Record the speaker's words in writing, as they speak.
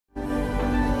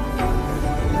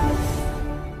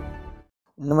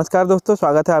नमस्कार दोस्तों,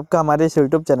 स्वागत है आपका हमारे इस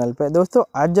यूट्यूब चैनल पे। दोस्तों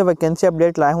आज जो वैकेंसी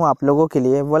अपडेट लाया हूँ आप लोगों के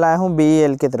लिए वो लाया हूँ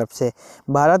BEL की तरफ से,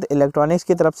 भारत इलेक्ट्रॉनिक्स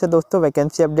की तरफ से। दोस्तों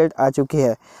वैकेंसी अपडेट आ चुकी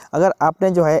है। अगर आपने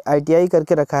जो है ITI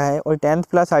करके रखा है और 10th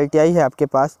प्लस ITI है आपके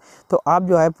पास, तो आप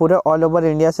जो है पूरे ऑल ओवर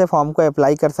इंडिया से फॉर्म को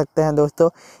अप्लाई कर सकते हैं। दोस्तों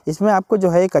इसमें आपको जो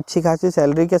है एक अच्छी खासी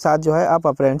सैलरी के साथ जो है आप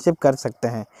अप्रेंटिसशिप कर सकते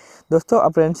हैं। दोस्तों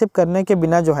अप्रेंटिसशिप करने के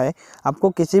बिना जो है आपको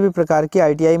किसी भी प्रकार की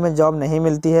ITI में जॉब नहीं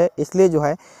मिलती है। इसलिए जो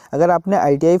है अगर आपने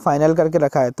ITI फाइनल करके रखा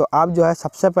है तो आप जो है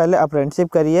सबसे पहले अप्रेंटिसशिप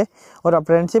करिए और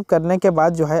अप्रेंटिसशिप करने के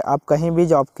बाद जो है आप कहीं भी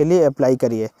जॉब के लिए अप्लाई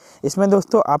करिए। इसमें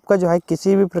दोस्तों आपका जो है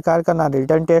किसी भी प्रकार का ना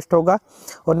रिटन टेस्ट होगा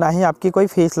और ना ही आपकी कोई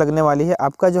फ़ीस लगने वाली है।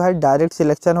 आपका जो है डायरेक्ट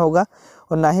सिलेक्शन होगा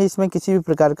और ना ही इसमें किसी भी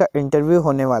प्रकार का इंटरव्यू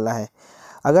होने वाला है।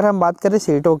 अगर हम बात करें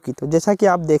सीटों की, तो जैसा कि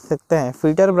आप देख सकते हैं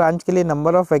फीटर ब्रांच के लिए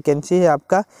नंबर ऑफ़ वैकेंसी है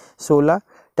आपका 16,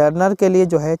 टर्नर के लिए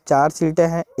जो है 4 सीटें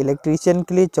हैं, इलेक्ट्रीशियन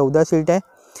के लिए 14 सीटें,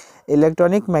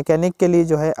 इलेक्ट्रॉनिक मैकेनिक के लिए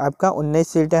जो है आपका 19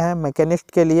 सीटें हैं,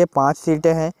 मैकेनिस्ट के लिए 5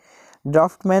 सीटें हैं,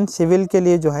 ड्राफ्टमैन सिविल के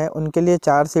लिए जो है उनके लिए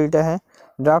 4 सीटें हैं,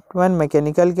 ड्राफ्टमैन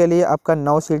मैकेनिकल के लिए आपका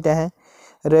 9 सीटें हैं,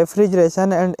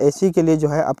 रेफ्रिजरेशन एंड AC के लिए जो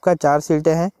है आपका 4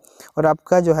 सीटें हैं और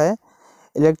आपका जो है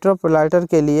इलेक्ट्रोप्लाटर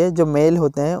के लिए जो मेल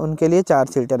होते हैं उनके लिए 4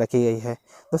 सीटें रखी गई है।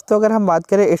 दोस्तों अगर हम बात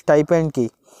करें स्टाइपेंड की,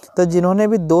 तो जिन्होंने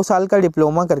भी 2 साल का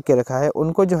डिप्लोमा करके रखा है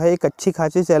उनको जो है एक अच्छी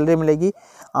खासी सैलरी मिलेगी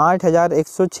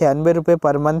 8,196 रुपये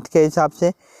पर मंथ के हिसाब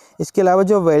से। इसके अलावा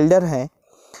जो वेल्डर हैं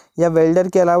या वेल्डर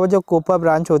के अलावा जो कोपा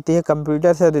ब्रांच होती है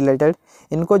कंप्यूटर से रिलेटेड,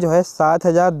 इनको जो है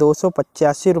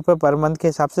 7,285 रुपये पर मंथ के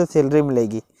हिसाब से सैलरी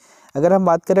मिलेगी। अगर हम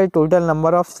बात करें टोटल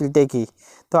नंबर ऑफ़ सीटें की,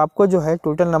 तो आपको जो है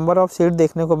टोटल नंबर ऑफ़ सीट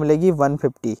देखने को मिलेगी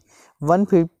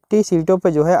 150 सीटों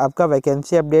पे जो है आपका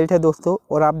वैकेंसी अपडेट है दोस्तों।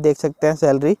 और आप देख सकते हैं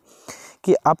सैलरी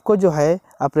कि आपको जो है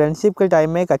अप्रेंटिसशिप के टाइम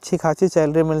में एक अच्छी खासी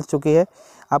सैलरी मिल चुकी है।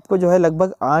 आपको जो है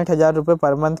लगभग 8,000 रुपये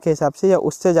पर मंथ के हिसाब से या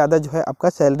उससे ज़्यादा जो है आपका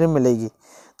सैलरी मिलेगी।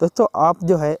 दोस्तों आप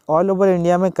जो है ऑल ओवर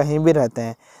इंडिया में कहीं भी रहते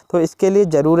हैं तो इसके लिए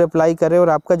ज़रूर अप्लाई करें और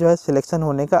आपका जो है सिलेक्शन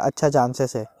होने का अच्छा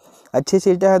चांसेस है। अच्छी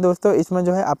सीटें हैं दोस्तों, इसमें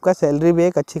जो है आपका सैलरी भी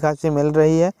एक अच्छी खासी मिल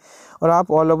रही है और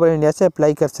आप ऑल ओवर इंडिया से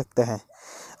अप्लाई कर सकते हैं।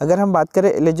 अगर हम बात करें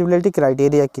एलिजिबिलिटी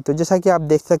क्राइटेरिया की, तो जैसा कि आप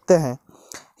देख सकते हैं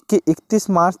कि 31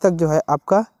 मार्च तक जो है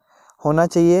आपका होना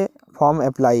चाहिए फॉर्म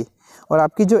अप्लाई और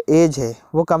आपकी जो एज है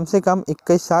वो कम से कम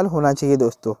 21 साल होना चाहिए।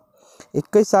 दोस्तों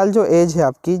 21 साल जो एज है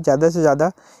आपकी ज़्यादा से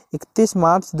ज़्यादा 31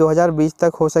 मार्च 2020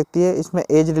 तक हो सकती है। इसमें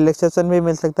एज रिलैक्सेशन भी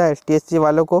मिल सकता है ST/SC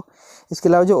वालों को। इसके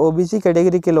अलावा जो OBC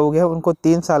कैटेगरी के लोग हैं उनको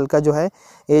 3 साल का जो है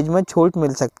एज में छूट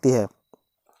मिल सकती है।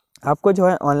 आपको जो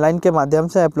है ऑनलाइन के माध्यम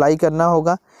से अप्लाई करना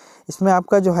होगा। इसमें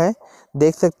आपका जो है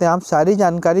देख सकते हैं आप सारी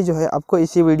जानकारी जो है आपको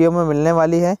इसी वीडियो में मिलने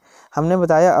वाली है। हमने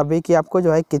बताया अभी कि आपको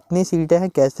जो है कितनी सीटें हैं,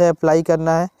 कैसे अप्लाई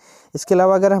करना है। इसके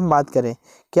अलावा अगर हम बात करें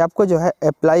कि आपको जो है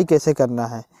अप्लाई कैसे करना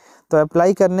है, तो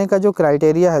अप्लाई करने का जो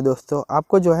क्राइटेरिया है दोस्तों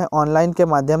आपको जो है ऑनलाइन के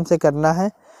माध्यम से करना है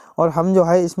और हम जो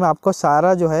है इसमें आपको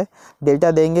सारा जो है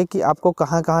डेटा देंगे कि आपको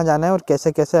कहाँ कहाँ जाना है और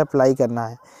कैसे कैसे अप्लाई करना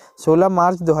है। 16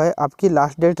 मार्च जो है आपकी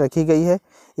लास्ट डेट रखी गई है।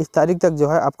 इस तारीख तक जो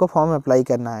है आपको फॉर्म अप्लाई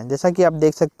करना है। जैसा कि आप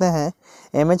देख सकते हैं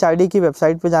MHRD की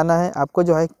वेबसाइट पे जाना है, आपको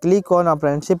जो है क्लिक ऑन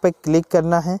अप्रेंटिसशिप पे क्लिक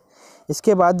करना है।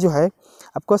 इसके बाद जो है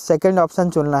आपको सेकंड ऑप्शन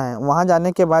चुनना है। वहाँ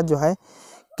जाने के बाद जो है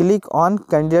क्लिक ऑन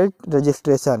कैंडिडेट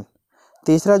रजिस्ट्रेशन।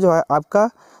 तीसरा जो है आपका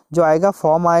जो आएगा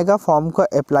फॉर्म आएगा, फॉर्म को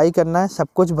अप्लाई करना है, सब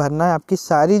कुछ भरना है। आपकी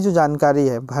सारी जो जानकारी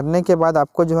है भरने के बाद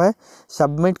आपको जो है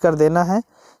सबमिट कर देना है।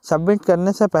 सबमिट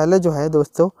करने से पहले जो है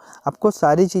दोस्तों आपको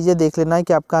सारी चीज़ें देख लेना है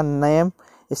कि आपका नेम,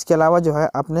 इसके अलावा जो है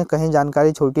आपने कहीं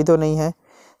जानकारी छोटी तो नहीं है।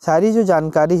 सारी जो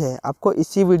जानकारी है आपको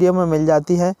इसी वीडियो में मिल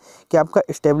जाती है कि आपका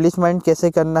इस्टेब्लिशमेंट कैसे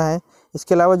करना है,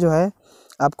 इसके अलावा जो है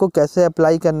आपको कैसे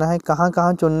अप्लाई करना है, कहाँ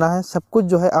कहाँ चुनना है, सब कुछ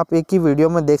जो है आप एक ही वीडियो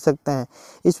में देख सकते हैं।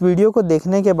 इस वीडियो को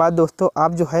देखने के बाद दोस्तों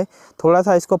आप जो है थोड़ा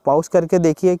सा इसको पॉज करके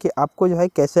देखिए कि आपको जो है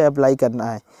कैसे अप्लाई करना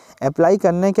है। अप्लाई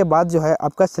करने के बाद जो है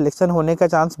आपका सिलेक्शन होने का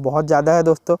चांस बहुत ज़्यादा है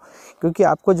दोस्तों, क्योंकि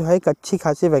आपको जो है एक अच्छी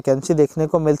खासी वैकेंसी देखने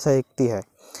को मिल सकती है।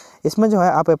 इसमें जो है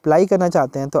आप अप्लाई करना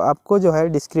चाहते हैं तो आपको जो है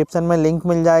डिस्क्रिप्शन में लिंक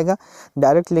मिल जाएगा,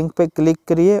 डायरेक्ट लिंक पे क्लिक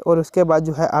करिए और उसके बाद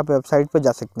जो है आप वेबसाइट पे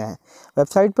जा सकते हैं।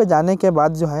 वेबसाइट पे जाने के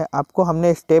बाद जो है आपको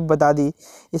हमने स्टेप बता दी।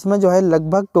 इसमें जो है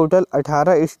लगभग टोटल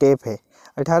 18 स्टेप है।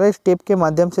 18 स्टेप के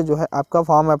माध्यम से जो है आपका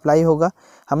फॉर्म अप्लाई होगा।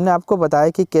 हमने आपको बताया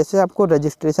कि कैसे आपको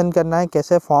रजिस्ट्रेशन करना है,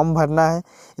 कैसे फॉर्म भरना है,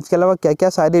 इसके अलावा क्या क्या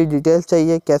सारी डिटेल्स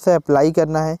चाहिए, कैसे अप्लाई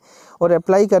करना है। और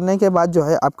अप्लाई करने के बाद जो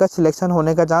है आपका सिलेक्शन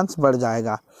होने का चांस बढ़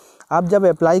जाएगा। आप जब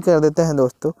अप्लाई कर देते हैं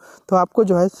दोस्तों तो आपको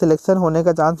जो है सिलेक्शन होने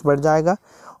का चांस बढ़ जाएगा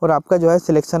और आपका जो है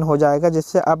सिलेक्शन हो जाएगा,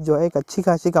 जिससे आप जो है एक अच्छी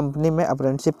खासी कंपनी में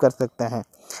अप्रेंटिसशिप कर सकते हैं।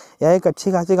 यह एक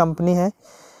अच्छी खासी कंपनी है,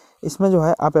 इसमें जो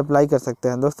है आप अप्लाई कर सकते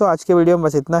हैं। दोस्तों आज के वीडियो में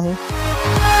बस इतना ही।